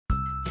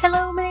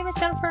Hello, my name is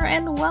Jennifer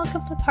and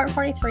welcome to part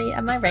 43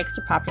 of my Rags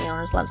to Property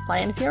Owners Let's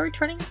Play. And if you're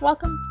returning,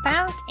 welcome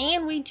back.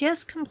 And we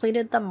just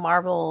completed the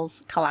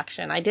marbles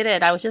collection. I did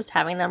it. I was just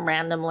having them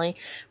randomly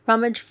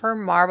rummage for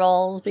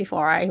marbles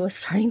before I was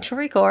starting to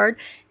record.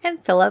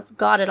 And Phillip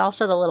got it.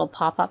 Also the little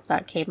pop-up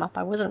that came up.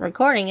 I wasn't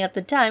recording at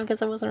the time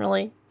because I wasn't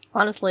really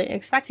honestly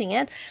expecting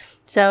it.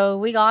 So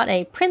we got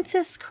a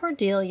Princess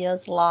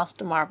Cordelia's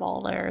Lost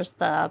Marble. There's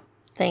the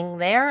thing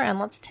there. And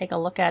let's take a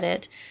look at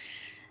it.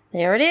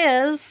 There it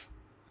is.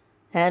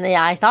 And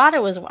yeah, I thought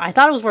it was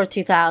worth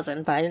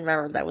 2,000, but I didn't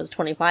remember that was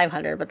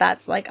 2,500. But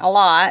that's like a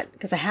lot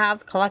because I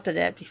have collected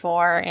it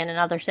before in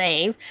another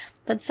save.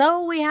 But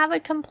so we have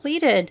it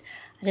completed.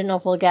 I didn't know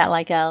if we'll get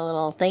like a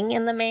little thing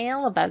in the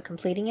mail about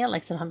completing it.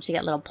 Like sometimes you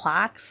get little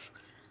plaques.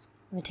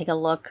 Let me take a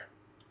look.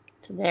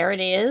 So there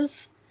it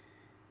is.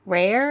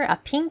 Rare, a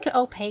pink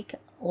opaque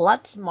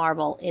Lutz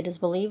marble. It is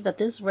believed that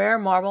this rare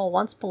marble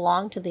once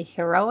belonged to the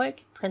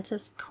heroic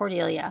Princess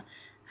Cordelia.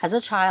 As a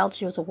child,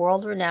 she was a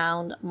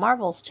world-renowned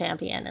marbles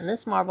champion, and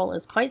this marble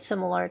is quite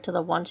similar to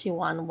the one she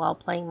won while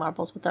playing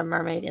marbles with a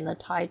mermaid in the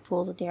tide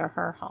pools near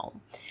her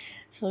home.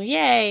 So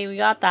yay, we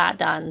got that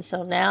done.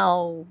 So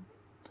now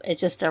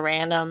it's just a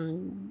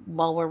random,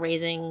 while we're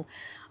raising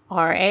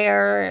our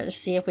heir,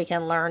 see if we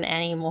can learn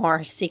any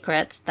more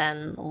secrets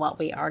than what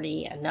we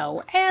already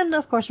know. And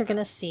of course we're going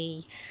to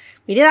see,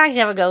 we did actually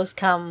have a ghost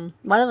come,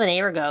 one of the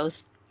neighbor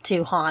ghosts,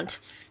 to haunt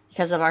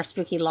because of our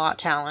spooky lot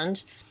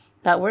challenge.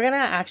 But we're going to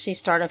actually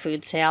start a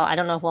food sale. I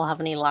don't know if we'll have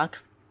any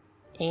luck.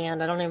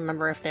 And I don't even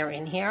remember if they're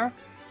in here.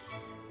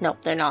 Nope,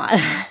 they're not.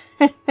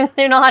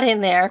 They're not in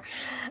there.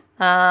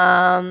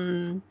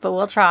 But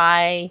we'll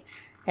try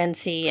and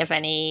see if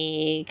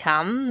any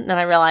come. And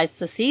I realized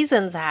the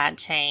seasons had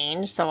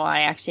changed. So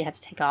I actually had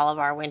to take all of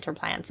our winter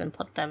plants and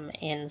put them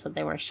in so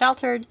they were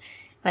sheltered.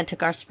 And I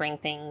took our spring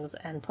things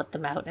and put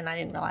them out. And I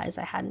didn't realize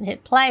I hadn't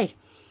hit play.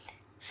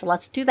 So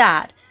let's do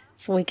that.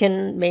 So we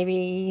can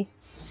maybe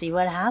see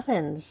what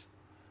happens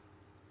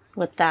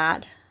with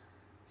that.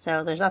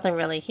 So there's nothing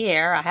really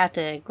here. I have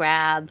to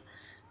grab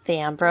the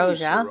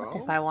ambrosia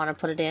if I want to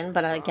put it in,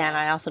 but again,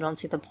 I also don't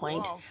see the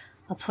point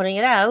of putting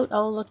it out.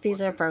 Oh, look, these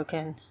are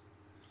broken.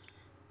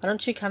 Why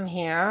don't you come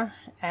here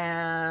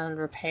and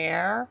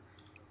repair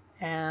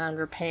and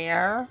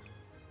repair,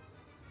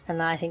 and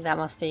then I think that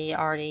must be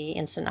already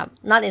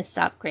not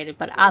instant upgraded,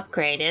 but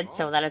upgraded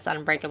so that it's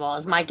unbreakable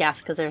is my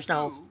guess, because there's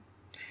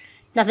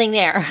nothing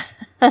there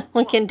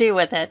we can do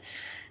with it.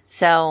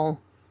 So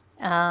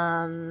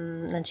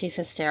and she's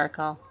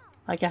hysterical.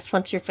 I guess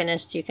once you're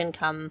finished, you can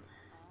come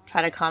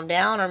try to calm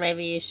down, or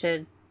maybe you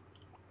should,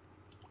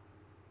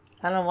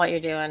 I don't know what you're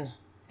doing.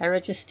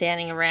 Everyone's just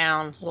standing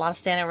around. A lot of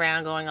standing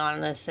around going on in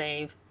this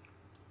save.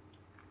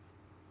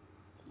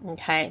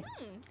 Okay.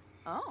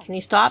 Can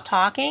you stop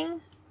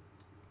talking?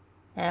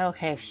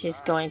 Okay,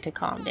 she's going to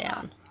calm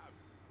down.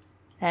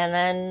 And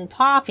then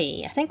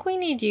Poppy, I think we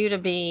need you to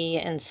be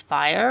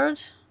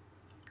inspired.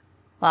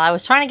 Well, I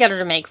was trying to get her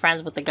to make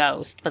friends with the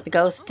ghost, but the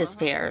ghost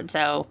disappeared,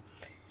 so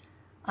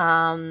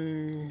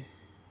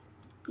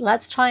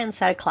let's try and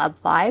set a club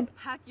vibe.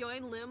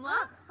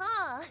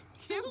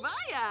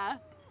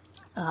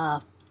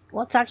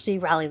 Let's actually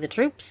rally the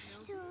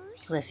troops.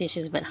 Let's see,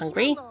 she's a bit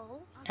hungry.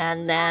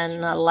 And then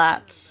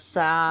let's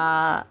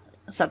set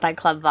that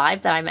club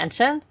vibe that I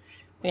mentioned.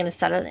 We're going to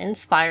set an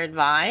inspired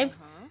vibe.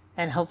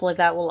 And hopefully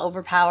that will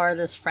overpower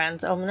this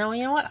friend's... Oh, no,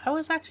 you know what? I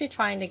was actually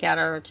trying to get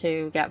her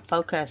to get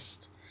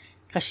focused.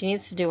 Because she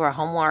needs to do her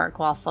homework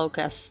while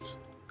focused.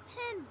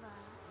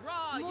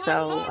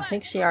 So, I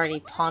think she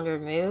already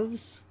pondered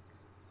moves.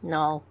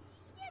 No.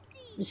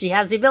 She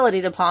has the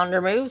ability to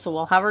ponder moves, so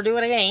we'll have her do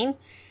it again.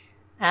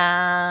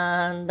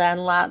 And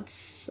then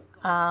let's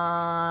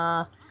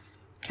come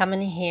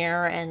in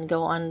here and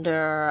go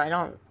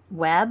under...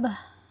 Web?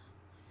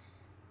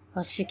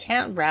 Well, she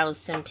can't browse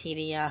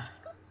Simpedia.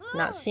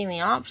 Not seeing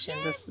the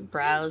option to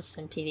browse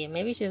Simpedia.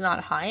 Maybe she's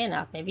not high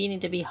enough. Maybe you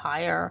need to be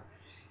higher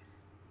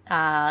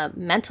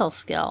mental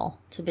skill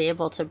to be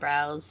able to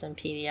browse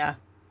Simpedia.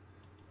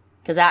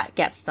 Because that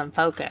gets them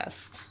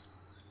focused.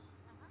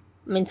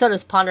 I mean, so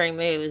does pondering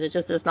moves. It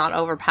just is not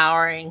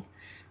overpowering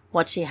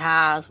what she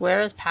has. Where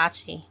is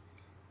Patchy?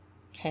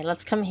 Okay,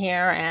 let's come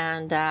here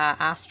and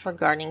ask for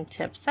gardening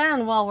tips.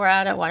 And while we're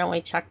at it, why don't we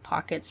check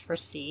pockets for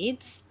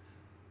seeds?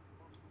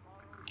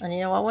 And you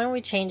know what? Why don't we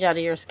change out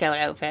of your scout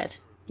outfit?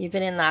 You've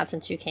been in that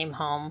since you came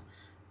home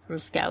from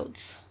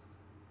scouts.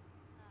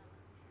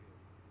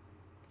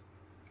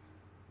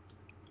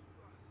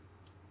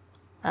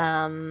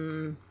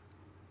 Yeah,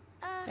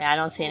 I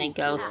don't see any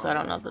ghosts, so I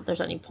don't know that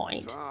there's any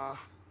point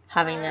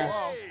having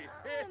this.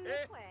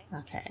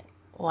 Okay.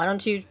 Why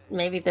don't you,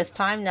 maybe this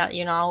time that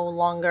you're no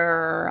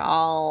longer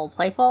all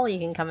playful, you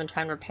can come and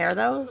try and repair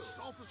those?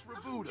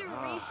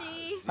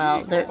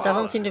 Well, there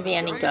doesn't seem to be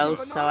any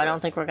ghosts, so I don't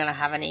think we're going to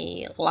have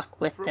any luck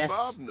with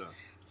this.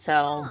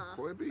 So,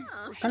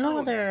 I don't know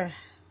whether...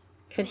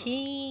 Could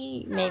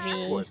he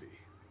maybe...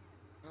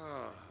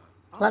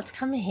 Let's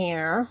come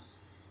here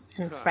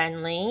and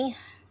friendly,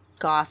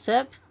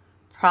 gossip,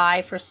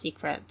 Pry for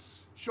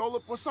secrets.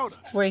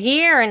 We're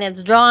here and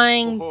it's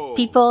drawing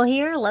people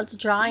here. Let's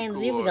try and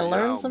see if we can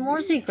learn some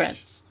more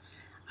secrets.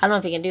 I don't know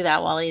if you can do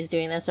that while he's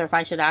doing this, or if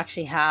I should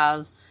actually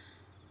have...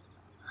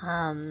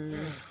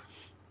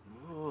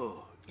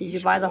 Did you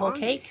buy the whole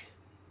cake?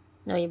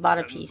 No, you bought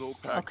a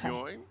piece.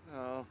 Okay.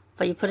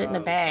 But you put it in a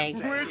bag.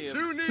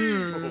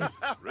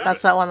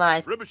 That's that one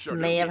that I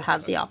may have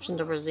had the option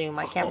to resume.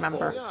 I can't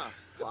remember.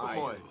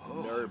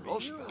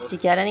 Did you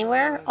get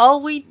anywhere? Oh,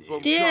 we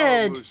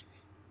did!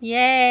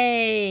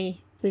 Yay!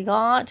 We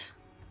got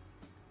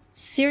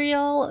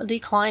serial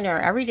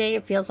decliner. Every day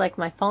it feels like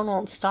my phone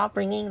won't stop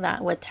ringing,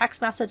 that with text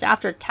message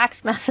after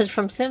text message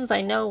from Sims I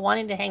know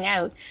wanting to hang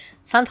out.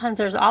 Sometimes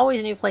there's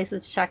always new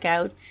places to check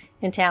out.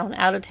 In town,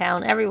 out of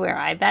town, everywhere.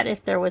 I bet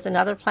if there was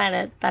another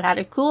planet that had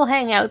a cool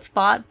hangout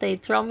spot,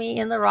 they'd throw me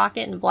in the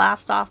rocket and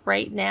blast off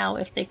right now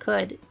if they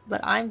could. But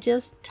I'm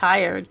just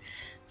tired.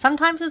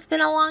 Sometimes it's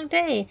been a long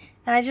day,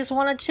 and I just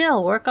want to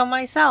chill, work on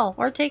myself,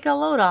 or take a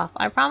load off.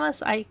 I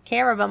promise I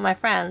care about my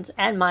friends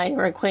and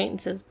minor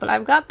acquaintances, but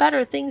I've got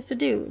better things to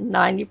do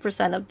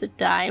 90% of the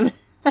time.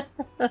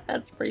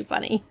 That's pretty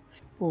funny.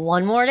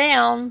 One more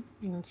down.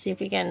 Let's see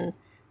if we can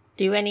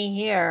do any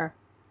here.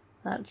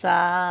 That's,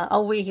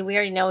 oh, we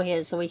already know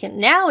his, so we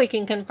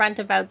can confront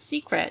about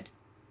secret.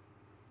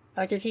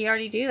 Or did he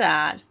already do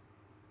that?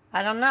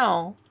 I don't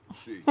know.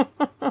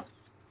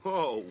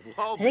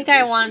 I think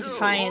I wanted to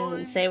try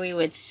and say we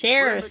would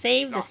share or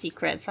save the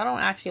secret, so I don't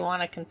actually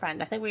want to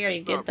confront. I think we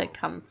already did the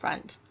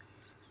confront.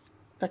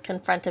 The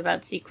confront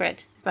about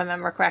secret, if I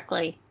remember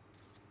correctly.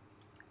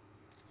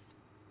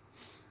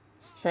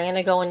 So I'm going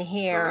to go in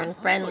here and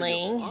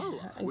friendly,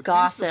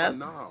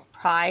 gossip,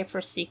 pry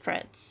for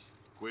secrets.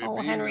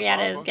 Oh,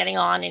 Henrietta is getting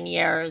on in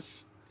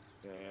years.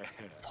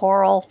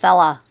 Poor old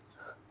fella.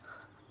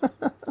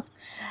 I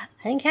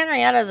think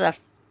Henrietta's a...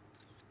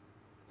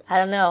 I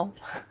don't know.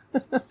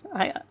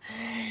 I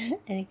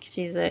think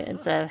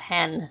it's a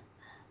hen.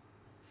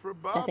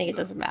 I think it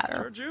doesn't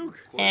matter.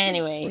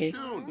 Anyways.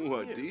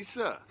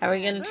 Are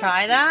we going to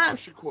try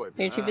that?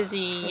 You're too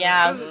busy.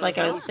 Yeah,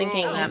 I was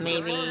thinking that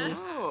maybe...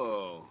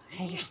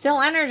 Okay, you're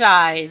still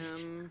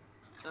energized.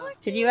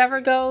 Did you ever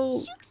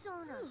go...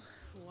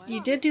 You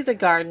did do the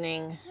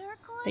gardening,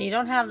 but you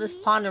don't have this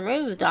ponder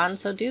moves done,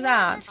 so do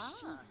that.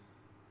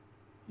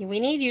 We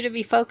need you to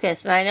be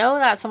focused, and I know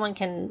that someone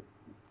can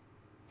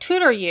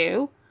tutor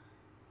you,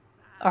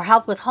 or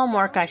help with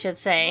homework, I should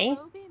say,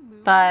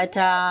 but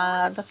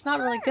that's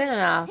not really good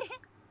enough.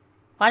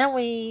 Why don't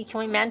can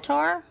we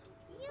mentor?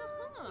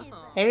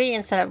 Maybe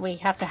instead we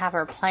have to have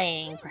her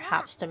playing,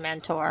 perhaps, to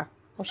mentor.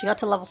 Well, she got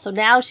to level, so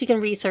now she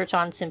can research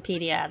on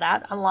Simpedia.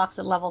 That unlocks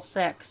at level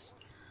 6.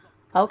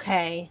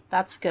 Okay,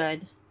 that's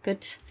good.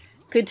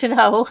 Good to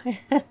know.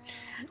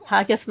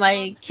 I guess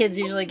my kids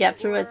usually get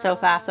through it so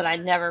fast that I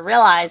never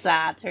realize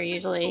that. They're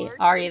usually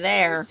already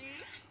there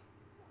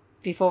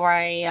before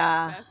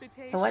I,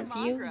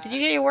 did you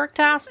get your work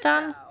task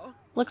done?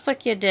 Looks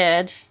like you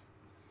did.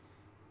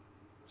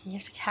 You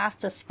have to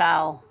cast a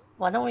spell.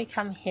 Why don't we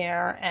come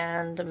here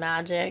and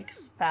magic,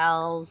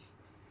 spells,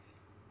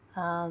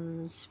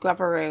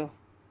 Scrubberoo.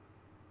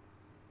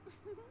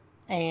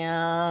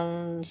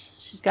 And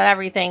she's got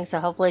everything, so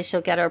hopefully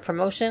she'll get her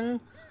promotion.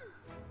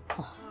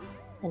 Oh,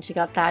 and she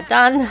got that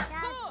done.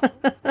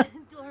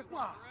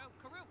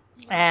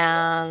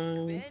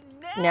 And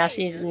now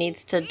she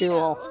needs to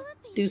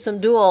do some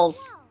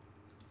duels.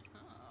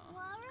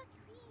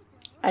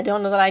 I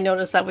don't know that I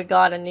noticed that we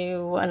got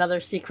another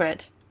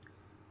secret.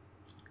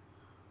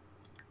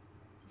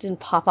 Didn't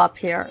pop up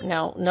here.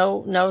 No,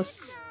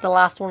 the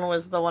last one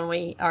was the one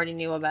we already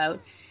knew about.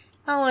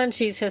 Oh, and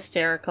she's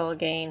hysterical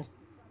again.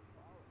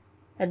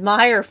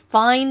 Admire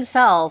fine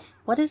self.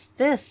 What is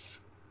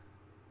this?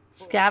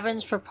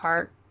 Scavenge for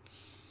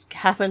parts.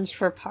 Scavenge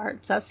for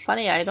parts. That's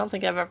funny. I don't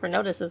think I've ever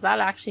noticed. Is that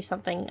actually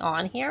something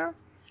on here?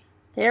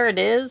 There it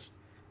is.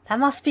 That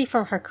must be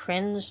from her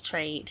cringe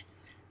trait.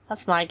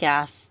 That's my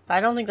guess. I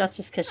don't think that's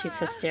just because she's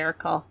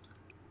hysterical.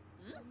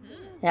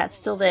 Yeah, it's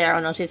still there. Oh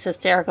no, she's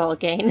hysterical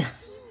again.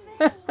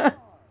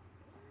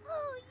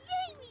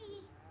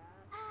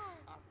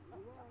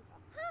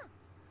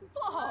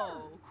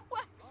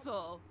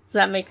 Does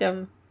that make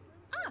them...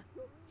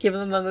 give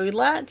them a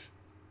moodlet?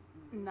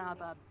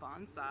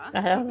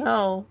 I don't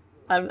know.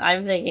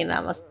 I'm thinking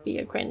that must be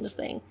a cringe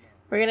thing.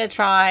 We're gonna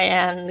try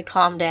and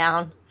calm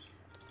down.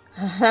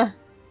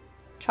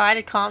 Try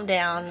to calm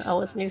down.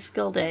 Oh, it's new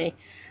skill day.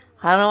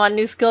 I don't know what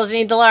new skills you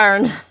need to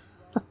learn.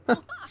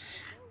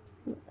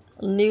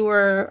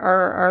 Newer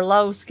or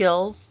low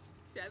skills.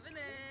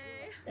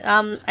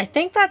 I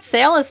think that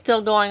sale is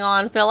still going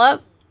on,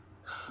 Phillip.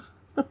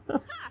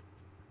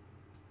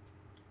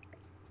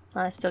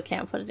 I still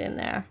can't put it in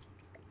there.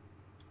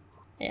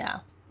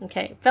 Yeah.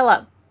 Okay,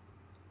 Phillip.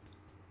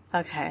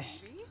 Okay.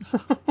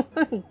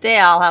 They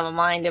all have a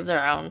mind of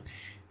their own.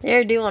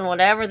 They're doing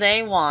whatever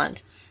they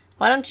want.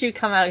 Why don't you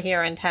come out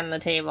here and tend the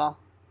table?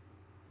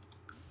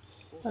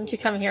 Why don't you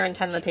come here and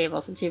tend the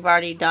table since you've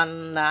already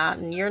done that?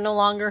 And you're no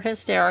longer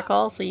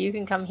hysterical, so you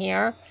can come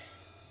here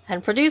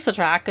and produce a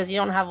track because you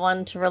don't have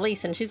one to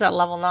release, and she's at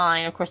level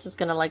 9. Of course, it's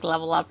going to like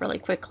level up really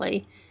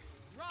quickly.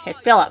 Okay,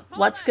 Phillip,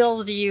 what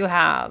skills do you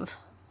have?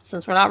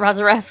 Since we're not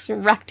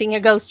resurrecting a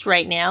ghost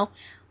right now,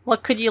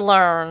 what could you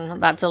learn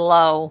that's a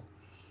low?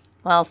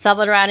 Well,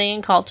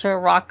 celebrating, culture,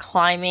 rock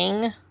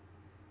climbing,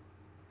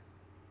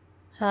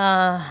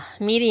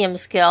 medium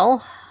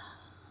skill.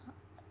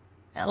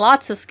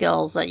 Lots of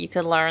skills that you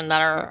could learn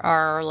that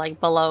are like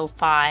below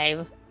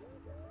 5.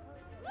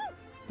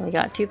 We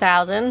got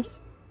 2,000.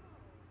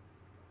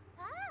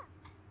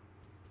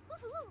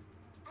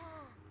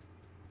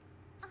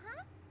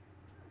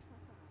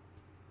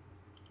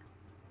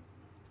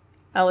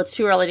 Oh, it's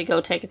too early to go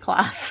take a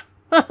class.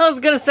 I was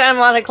gonna send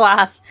him on a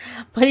class,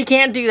 but he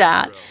can't do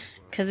that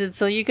because it's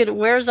so you could.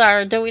 Where's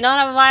our? Do we not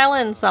have a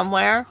violin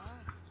somewhere?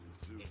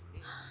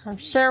 I'm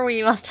sure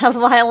we must have a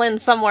violin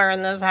somewhere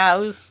in this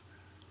house.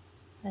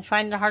 I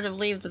find it hard to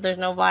believe that there's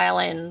no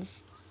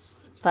violins,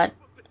 but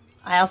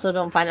I also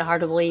don't find it hard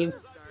to believe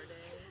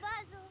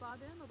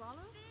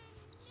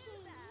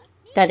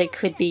that it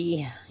could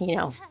be, you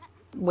know,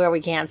 where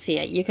we can't see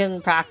it. You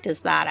can practice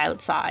that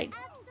outside.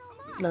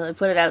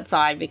 Put it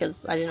outside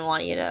because I didn't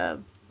want you to,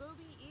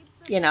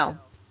 you know.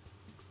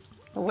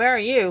 Where are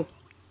you?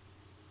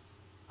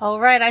 Oh,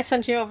 right, I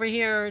sent you over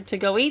here to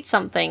go eat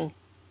something.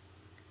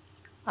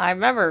 I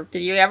remember.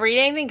 Did you ever eat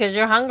anything? Because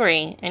you're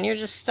hungry and you're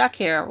just stuck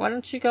here. Why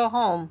don't you go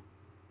home?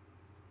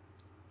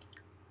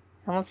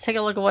 And let's take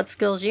a look at what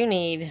skills you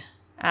need.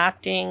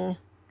 Acting,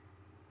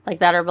 like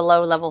that are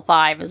below level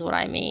 5 is what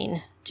I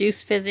mean.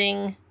 Juice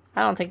fizzing.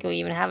 I don't think we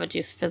even have a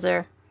juice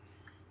fizzer.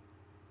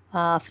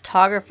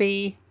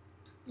 Photography.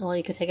 Well,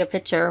 you could take a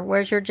picture.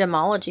 Where's your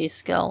gemology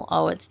skill?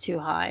 Oh, it's too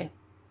high.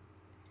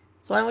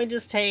 So why don't we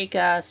just take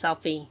a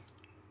selfie?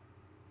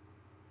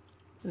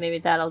 Maybe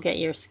that'll get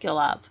your skill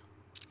up.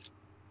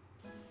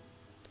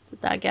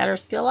 Did that get her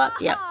skill up?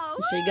 Yep,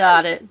 she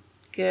got it.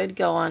 Good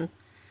going.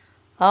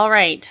 All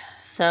right,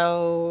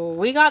 so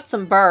we got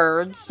some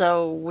birds,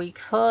 so we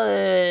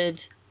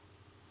could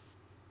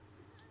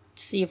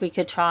see if we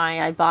could try.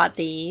 I bought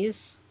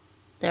these.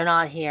 They're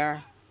not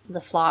here.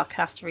 The flock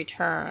has to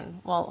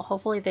return. Well,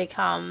 hopefully they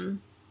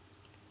come.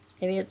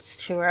 Maybe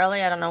it's too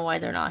early. I don't know why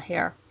they're not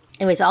here.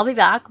 Anyways, I'll be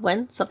back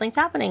when something's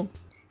happening.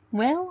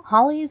 Well,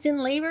 Hollie is in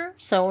labor,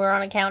 so we're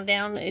on a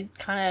countdown. It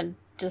kind of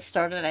just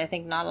started, I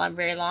think, not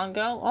very long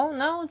ago. Oh,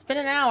 no, it's been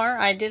an hour.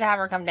 I did have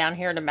her come down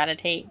here to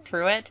meditate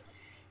through it.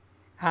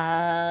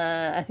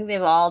 I think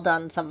they've all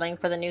done something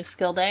for the new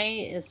skill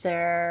day. Is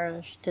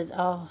there...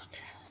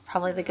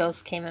 probably the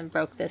ghost came and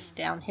broke this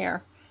down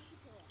here.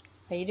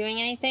 Are you doing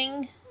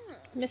anything,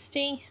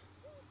 Misty?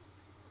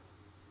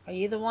 Are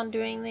you the one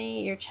doing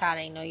you're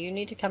chatting? No, you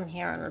need to come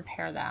here and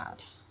repair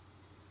that.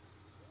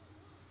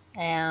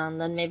 And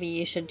then maybe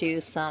you should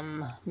do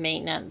some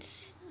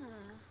maintenance.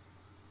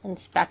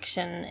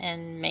 Inspection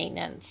and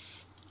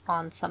maintenance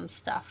on some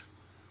stuff.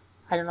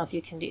 I don't know if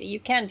you can do... You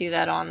can do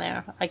that on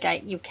there. Like,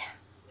 you'll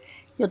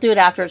do it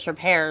after it's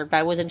repaired, but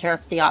I wasn't sure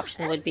if the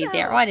option would be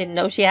there. Oh, I didn't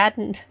know she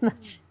hadn't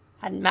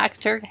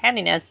maxed her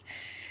handiness.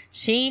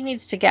 She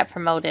needs to get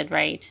promoted,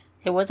 right?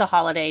 It was a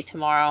holiday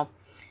tomorrow.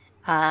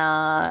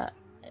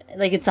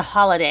 Like, it's a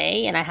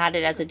holiday, and I had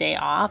it as a day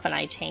off, and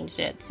I changed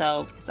it.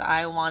 So, because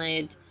I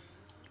wanted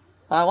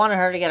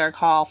her to get her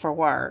call for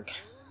work.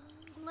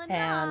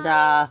 And,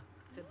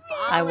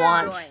 I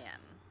want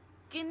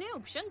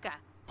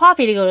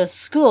Poppy to go to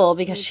school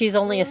because she's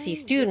only a C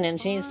student,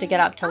 and she needs to get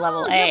up to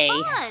level A.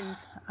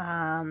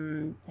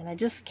 And I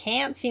just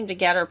can't seem to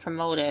get her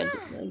promoted,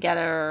 get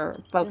her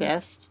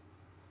focused.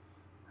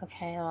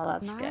 Okay, well,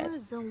 that's good.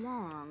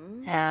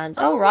 And,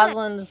 oh,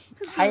 Rosalind's,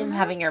 I'm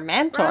having her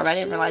mentor, but I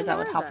didn't realize that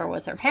would help her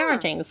with her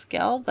parenting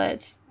skill,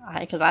 but,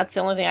 because that's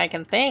the only thing I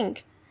can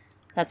think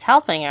that's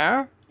helping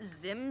her.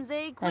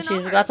 And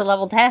she's got to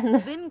level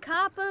 10.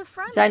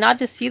 Did I not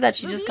just see that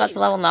she just got to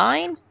level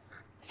 9?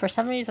 For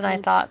some reason, I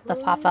thought the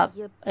pop-up,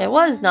 it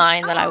was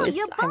 9 that I don't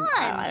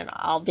know,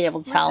 I'll be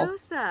able to tell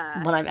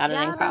when I'm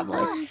editing,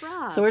 probably.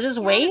 So we're just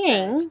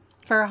waiting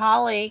for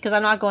Hollie, because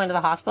I'm not going to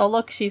the hospital.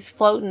 Look, she's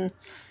floating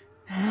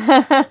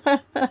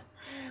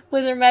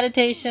with her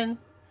meditation.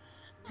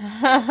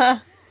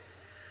 Hopefully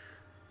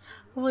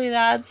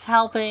that's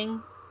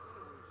helping.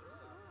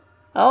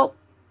 Oh,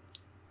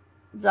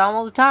 it's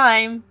almost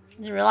time. I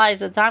didn't realize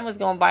the time was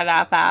going by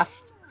that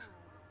fast.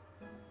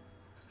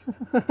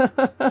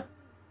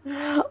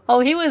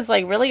 Oh, he was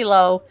like really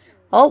low.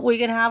 Oh, we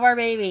can have our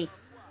baby.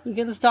 You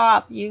can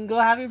stop. You can go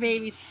have your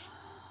babies.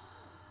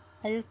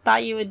 I just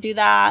thought you would do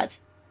that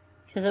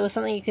because it was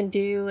something you can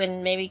do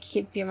and maybe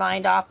keep your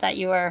mind off that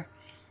you were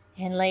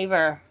in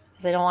labor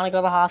because they don't want to go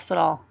to the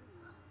hospital.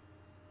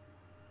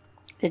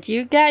 Did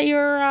you get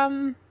your,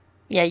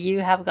 yeah, you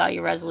have got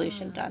your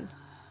resolution done.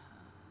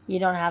 You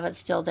don't have it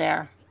still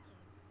there.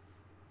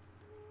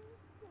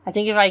 I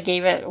think if I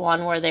gave it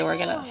one where they were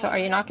gonna, so are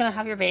you not gonna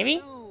have your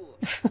baby?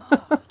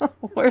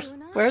 Where's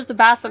the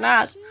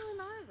bassinet?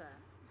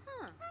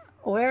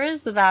 Where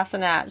is the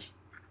bassinet?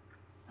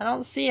 I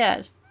don't see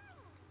it.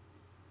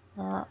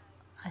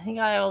 I think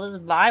I will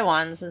just buy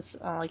one since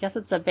I guess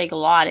it's a big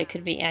lot. It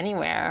could be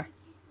anywhere.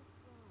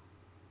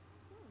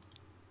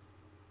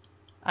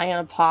 I'm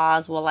gonna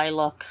pause while I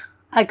look.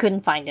 I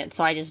couldn't find it,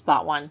 so I just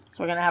bought one.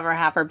 So we're gonna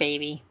have her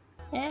baby.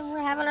 And we're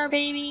having our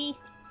baby.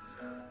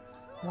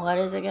 What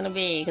is it gonna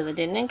be? Because it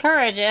didn't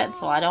encourage it,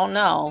 so I don't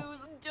know.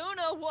 Do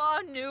not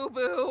want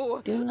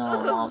Nubu. Do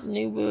not want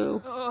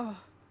Nubu.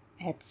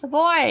 It's a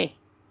boy.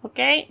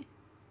 Okay.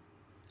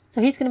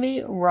 So he's gonna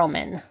be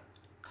Roman.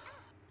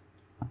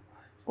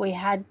 We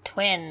had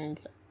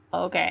twins.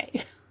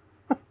 Okay.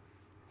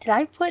 Did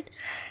I put...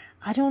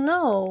 I don't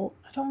know.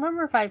 I don't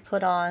remember if I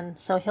put on...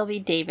 So he'll be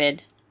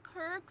David.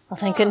 Oh,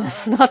 thank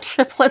goodness it's not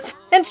triplets.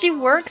 And she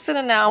works in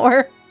an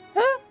hour.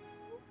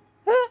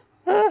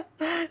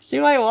 She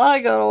might want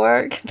to go to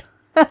work.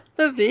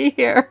 To be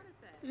here.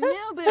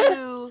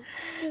 Nubu.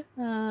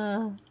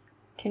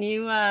 Can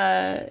you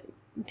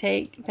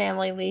take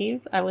family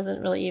leave? I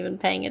wasn't really even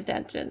paying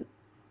attention.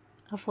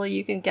 Hopefully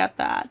you can get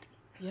that.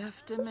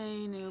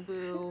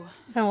 Nubu.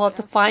 And we'll have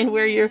to find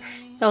where you're...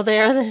 Oh,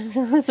 there.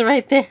 It's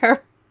right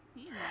there.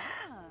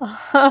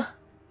 Oh,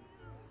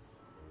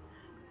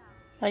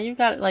 you've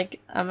got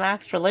like a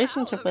max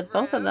relationship with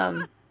both of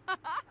them.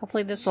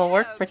 Hopefully this will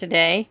work for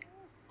today.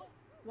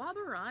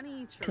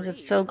 Because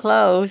it's so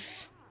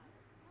close.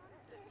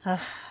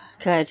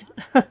 Good.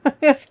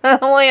 I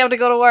only have to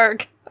go to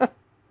work.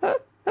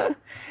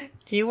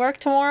 Do you work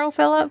tomorrow,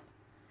 Phillip?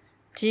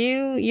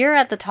 You're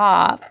at the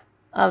top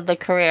of the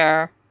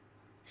career.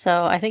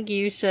 So I think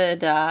you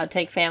should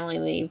take family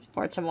leave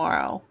for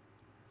tomorrow.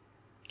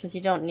 Because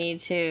you don't need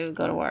to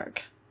go to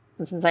work.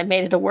 And since I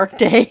made it a work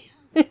day,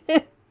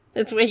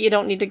 it's where you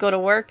don't need to go to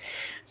work.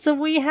 So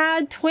we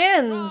had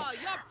twins.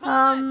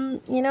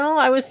 You know,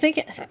 I was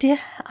thinking,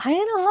 I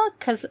had a look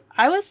because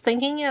I was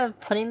thinking of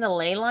putting the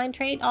ley line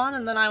trait on,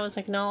 and then I was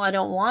like, no, I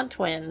don't want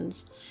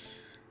twins.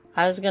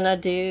 I was gonna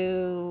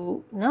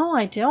do, no,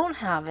 I don't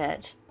have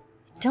it.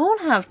 I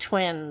don't have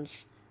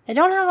twins. I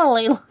don't have a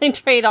ley line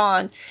trait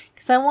on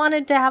because I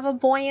wanted to have a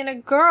boy and a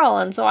girl.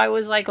 And so I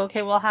was like,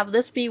 okay, we'll have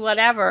this be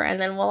whatever.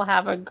 And then we'll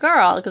have a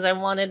girl because I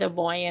wanted a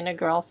boy and a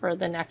girl for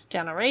the next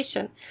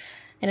generation.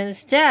 And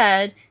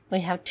instead,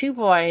 we have two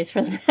boys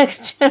for the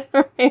next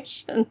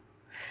generation.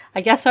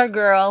 I guess our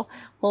girl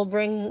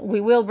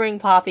we will bring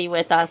Poppy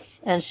with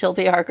us and she'll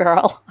be our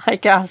girl, I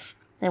guess.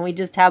 And we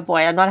just have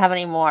boy. I'm not having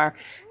any more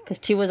because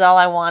two was all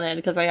I wanted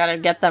because I got to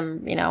get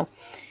them, you know.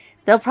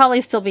 They'll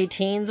probably still be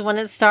teens when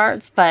it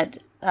starts, but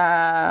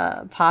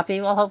Poppy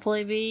will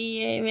hopefully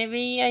be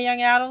maybe a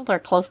young adult or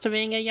close to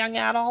being a young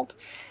adult.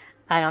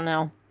 I don't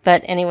know.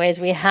 But anyways,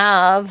 we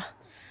have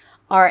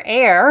our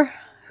heir,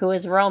 who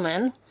is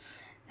Roman,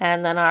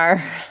 and then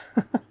our,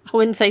 I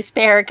wouldn't say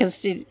spare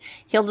because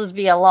he'll just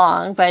be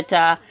along, but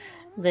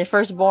the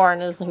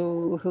firstborn is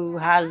who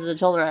has the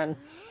children.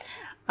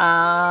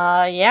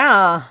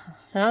 Yeah.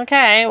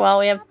 Okay, well,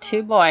 we have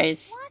two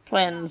boys,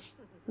 twins.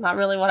 Not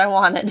really what I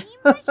wanted,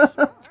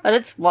 but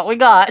it's what we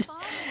got.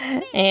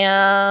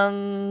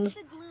 And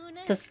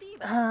just,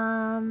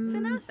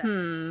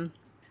 okay,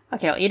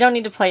 well, you don't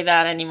need to play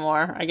that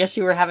anymore. I guess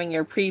you were having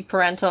your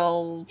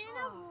pre-parental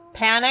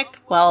panic.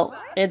 Well,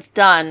 it's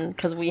done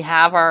because we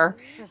have our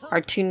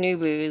two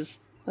Nubus,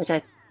 which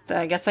I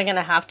guess I'm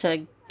gonna have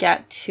to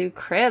get two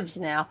cribs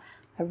now.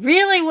 I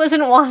really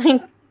wasn't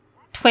wanting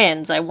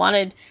twins. I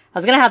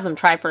was gonna have them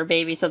try for a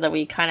baby so that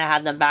we kind of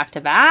had them back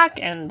to back,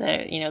 and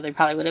they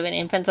probably would have been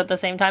infants at the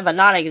same time, but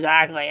not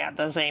exactly at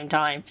the same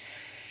time.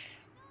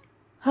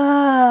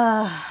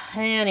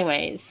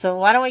 Anyways, so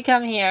why don't we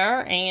come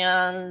here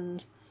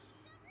and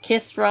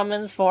kiss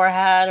Roman's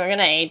forehead? We're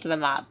gonna age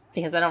them up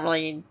because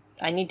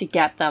I need to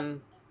get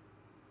them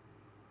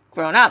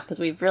grown up because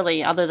we've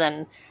really, other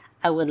than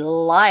I would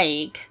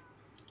like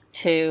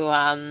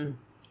to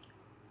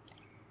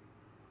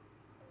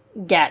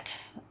get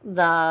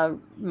the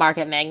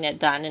market magnet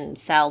done and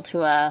sell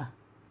to a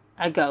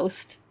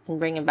ghost and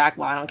bring him back.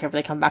 Well, I don't care if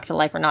they come back to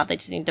life or not. They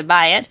just need to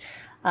buy it.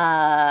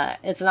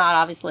 It's not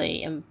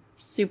obviously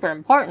super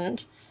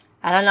important.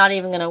 And I'm not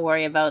even going to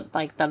worry about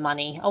like the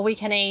money. Oh, we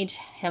can age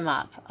him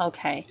up.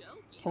 Okay.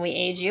 Can we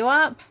age you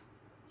up?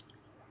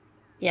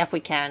 Yep, we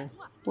can.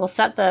 We'll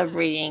set the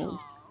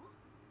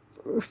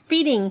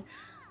feeding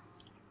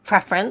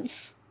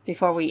preference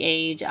before we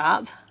age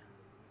up.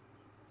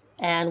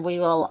 And we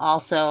will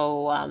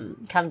also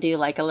come do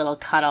like a little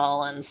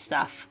cuddle and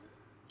stuff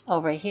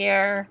over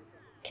here.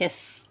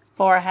 Kiss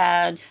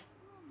forehead.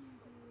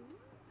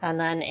 And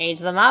then age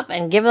them up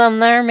and give them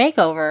their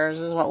makeovers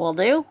is what we'll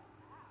do.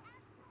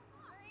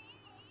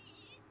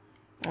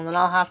 And then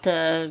I'll have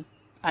to...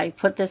 I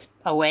put this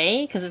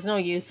away because there's no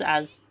use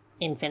as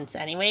infants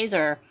anyways.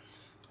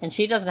 And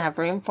she doesn't have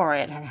room for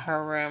it in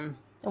her room.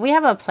 We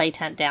have a play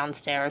tent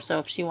downstairs, so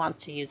if she wants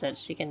to use it,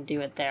 she can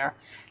do it there.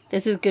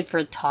 This is good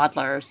for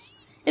toddlers.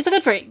 It's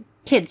good for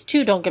kids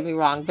too, don't get me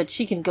wrong, but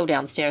she can go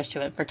downstairs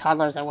to it. For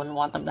toddlers, I wouldn't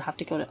want them to have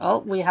to go to... Oh,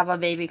 we have a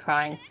baby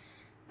crying.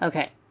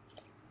 Okay.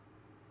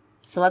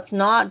 So let's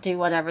not do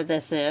whatever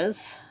this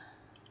is.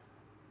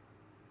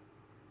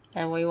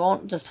 And we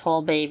won't just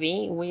hold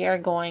baby. We are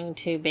going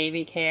to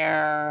baby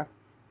care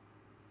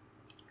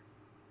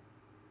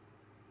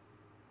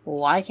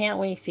Why can't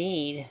we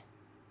feed?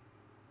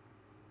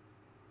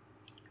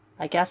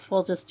 I guess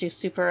we'll just do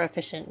super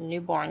efficient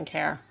newborn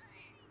care.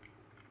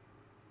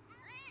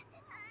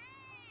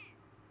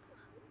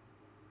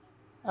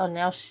 Oh,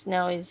 now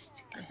he's...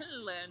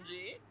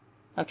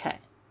 Okay.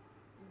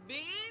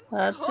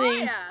 Let's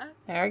see.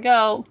 There we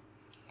go.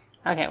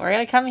 Okay, we're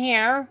gonna come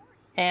here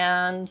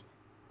and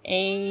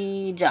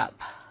age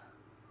up.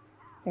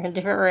 We're in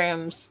different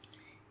rooms.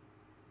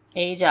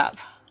 Age up.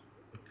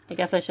 I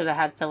guess I should have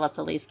had Phillip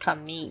at least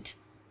come meet.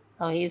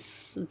 Oh,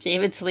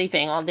 David's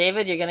sleeping. Well,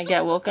 David, you're gonna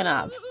get woken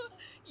up.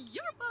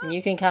 And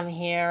you can come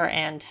here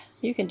and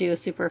you can do a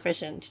super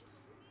efficient.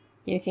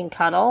 You can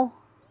cuddle.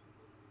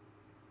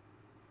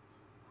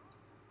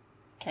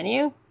 Can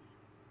you?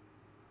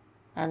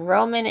 And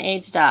Roman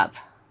aged up.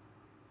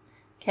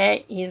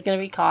 Okay, he's gonna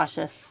be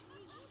cautious.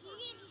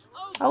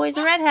 Oh, he's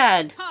a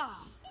redhead!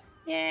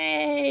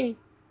 Yay!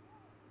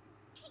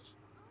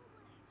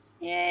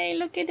 Yay,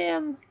 look at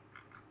him!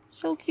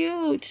 So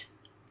cute!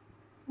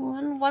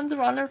 One's a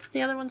runner,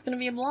 the other one's gonna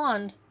be a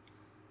blonde.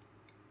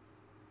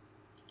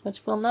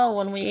 Which we'll know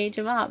when we age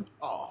him up.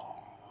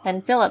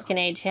 And Phillip can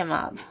age him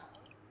up.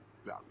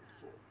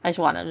 I just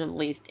wanted to at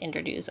least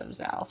introduce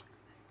himself.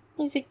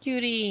 He's a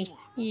cutie!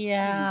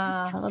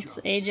 Yeah, let's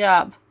age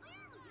up.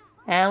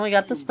 And we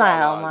got the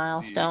smile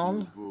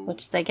milestone,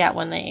 which they get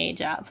when they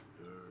age up.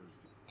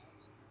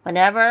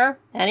 Whenever,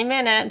 any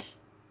minute.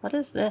 What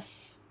is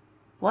this?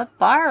 What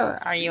bar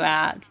are you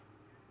at?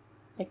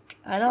 Like,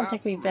 I don't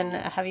think we've been...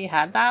 Have you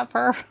had that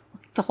for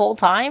the whole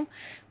time?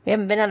 We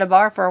haven't been at a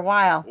bar for a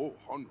while.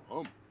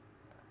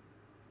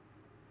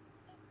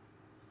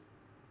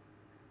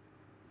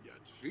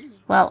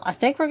 Well, I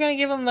think we're going to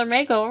give them their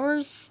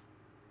makeovers.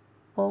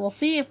 Well, we'll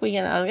see if we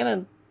can... I was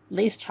going to at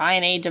least try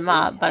and age them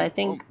up, but I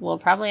think we'll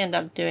probably end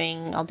up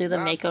doing... I'll do the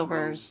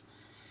makeovers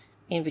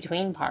in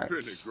between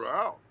parts.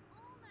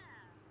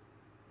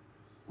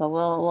 But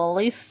we'll at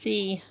least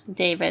see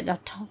David. No,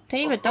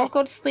 David, don't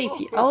go to sleep.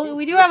 Oh,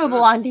 we do have a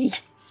blondie.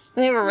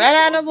 We have a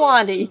redhead and a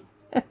blondie.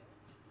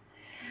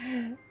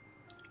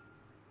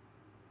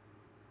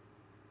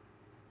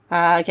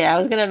 Okay, I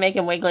was going to make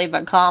him wiggly,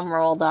 but calm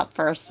rolled up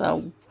first,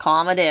 so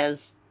calm it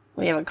is.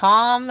 We have a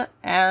calm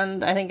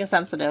and I think a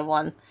sensitive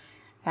one.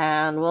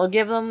 And we'll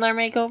give them their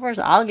makeovers.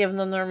 I'll give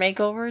them their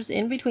makeovers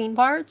in between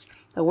parts.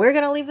 So we're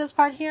going to leave this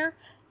part here.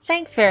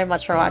 Thanks very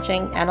much for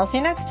watching, and I'll see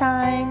you next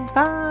time.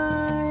 Bye!